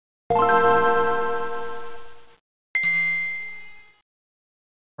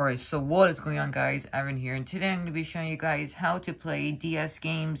Alright, so what is going on, guys? Aaron here, and today I'm going to be showing you guys how to play DS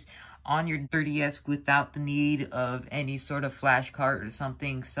games on your 3DS without the need of any sort of flashcart or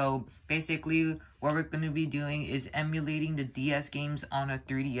something. So basically what we're going to be doing is emulating the DS games on a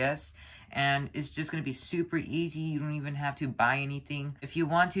 3DS, and it's just going to be super easy. You don't even have to buy anything. If you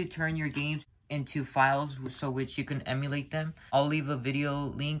want to turn your games into files so which you can emulate them, I'll leave a video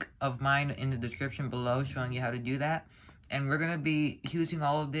link of mine in the description below showing you how to do that. And we're going to be using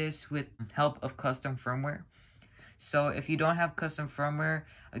all of this with help of custom firmware. So if you don't have custom firmware,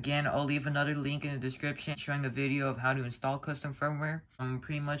 again, I'll leave another link in the description showing a video of how to install custom firmware.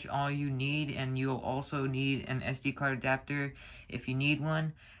 Pretty much all you need, and you'll also need an SD card adapter if you need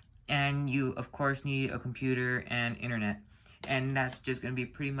one. And you, of course, need a computer and internet. And that's just going to be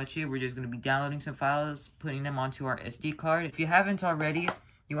pretty much it. We're just going to be downloading some files, putting them onto our SD card. If you haven't already,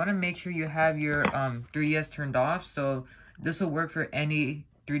 you want to make sure you have your 3DS turned off. So this will work for any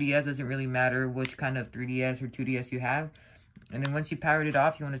 3DS, doesn't really matter which kind of 3DS or 2DS you have. And then once you powered it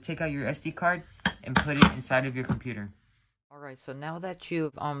off, you want to take out your SD card and put it inside of your computer. Alright, so now that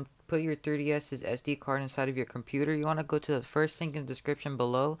you've put your 3DS's SD card inside of your computer, you want to go to the first link in the description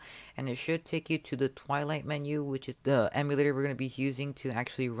below, and it should take you to the Twilight Menu, which is the emulator we're going to be using to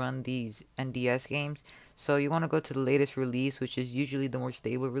actually run these NDS games. So you want to go to the latest release, which is usually the more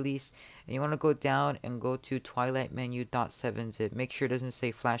stable release, and you want to go down and go to Twilight Menu.7zip. Make sure it doesn't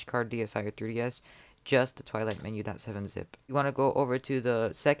say Flashcart, DSi, or 3DS, just the Twilight Menu.7zip. You want to go over to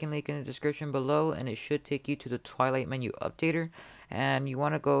the second link in the description below, and it should take you to the Twilight Menu Updater, and you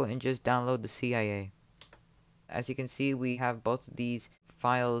want to go and just download the CIA. As you can see, we have both of these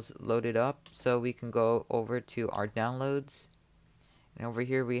files loaded up, so we can go over to our downloads, and over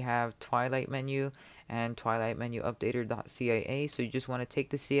here we have Twilight Menu and Twilight Menu Updater.CIA. So you just want to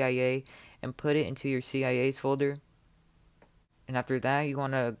take the CIA and put it into your CIAs folder. And after that, you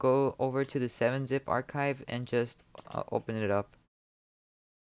want to go over to the 7-zip archive and just open it up.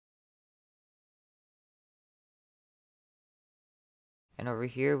 And over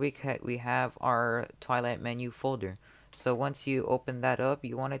here we have our Twilight Menu folder. So once you open that up,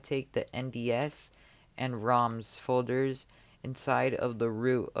 you want to take the NDS and ROMs folders inside of the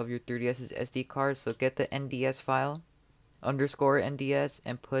root of your 3DS's SD card. So get the NDS file, _NDS,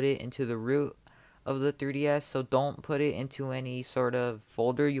 and put it into the root of the 3DS. So don't put it into any sort of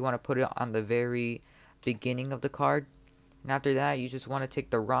folder. You want to put it on the very beginning of the card. And after that, you just want to take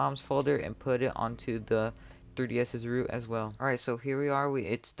the ROMs folder and put it onto the 3DS's root as well. Alright, so here we are.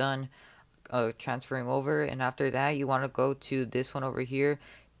 It's done transferring over. And after that, you want to go to this one over here,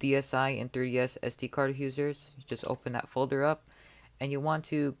 DSi and 3DS SD card users. Just open that folder up, and you want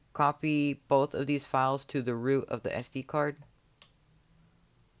to copy both of these files to the root of the SD card.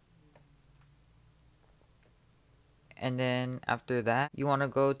 And then after that, you want to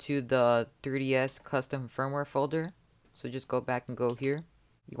go to the 3DS custom firmware folder. So just go back and go here.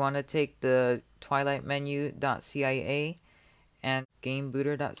 You want to take the Twilight Menu.CIA and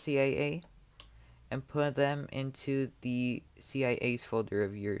GameBooter.CIA and put them into the CIAs folder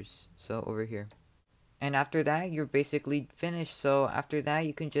of yours. So over here. And after that, you're basically finished. So after that,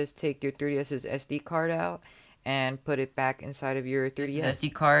 you can just take your 3DS's SD card out and put it back inside of your 3DS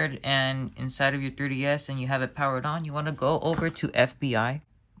SD card and inside of your 3DS, and you have it powered on. You want to go over to FBI.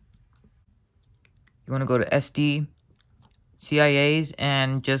 You want to go to SD, CIAs,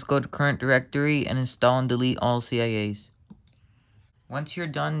 and just go to current directory and install and delete all CIAs. Once you're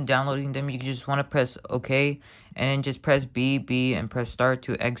done downloading them, you just want to press OK, and then just press B, and press start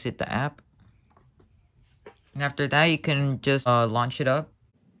to exit the app. And after that, you can just launch it up.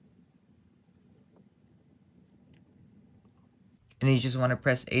 And you just want to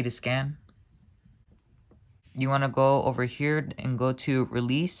press A to scan. You want to go over here and go to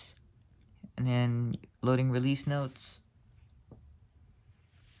release, and then loading release notes,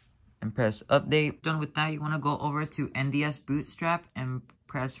 and press update. Done with that, you want to go over to NDS Bootstrap and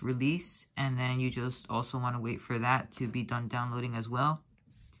press release, and then you just also want to wait for that to be done downloading as well.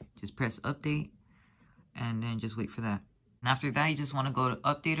 Just press update, and then just wait for that. And after that, you just want to go to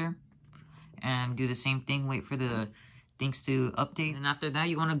updater and do the same thing, wait for the things to update. And after that,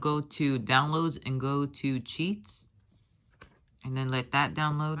 you want to go to downloads and go to cheats, and then let that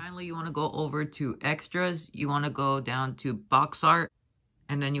download. Finally, you want to go over to extras. You want to go down to box art,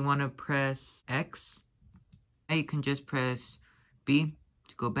 and then you want to press X. And you can just press B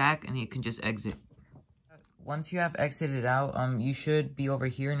to go back, and you can just exit. Once you have exited out, you should be over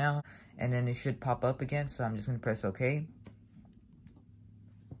here now, and then it should pop up again. So I'm just gonna press OK.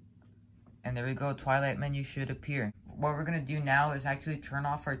 And there we go, Twilight Menu should appear. what we're gonna do now is actually turn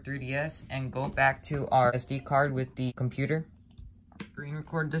off our 3DS and go back to our SD card with the computer. Screen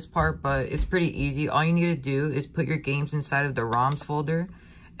record this part, but it's pretty easy. All you need to do is put your games inside of the ROMs folder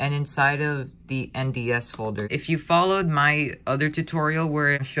and inside of the NDS folder. If you followed my other tutorial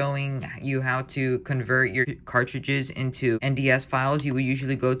where I'm showing you how to convert your cartridges into NDS files, you would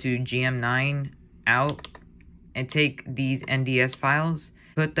usually go to GM9 out and take these NDS files,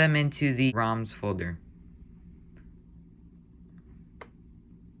 put them into the ROMs folder.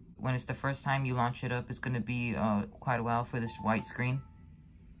 When it's the first time you launch it up, it's going to be quite a while for this white screen.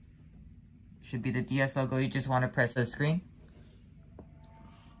 Should be the DS logo. You just want to press the screen.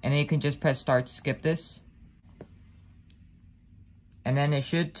 And then you can just press start to skip this. And then it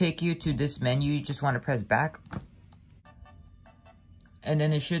should take you to this menu. You just want to press back. And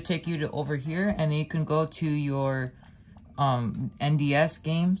then it should take you to over here. And then you can go to your NDS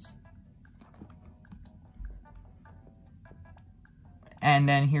games. And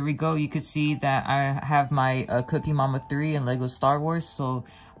then here we go. You could see that I have my Cookie Mama 3 and Lego Star Wars. So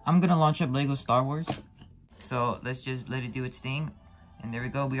I'm going to launch up Lego Star Wars. So let's just let it do its thing. And there we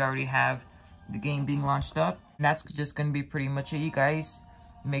go. We already have the game being launched up. And that's just going to be pretty much it, you guys.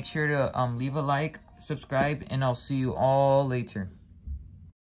 Make sure to leave a like, subscribe, and I'll see you all later.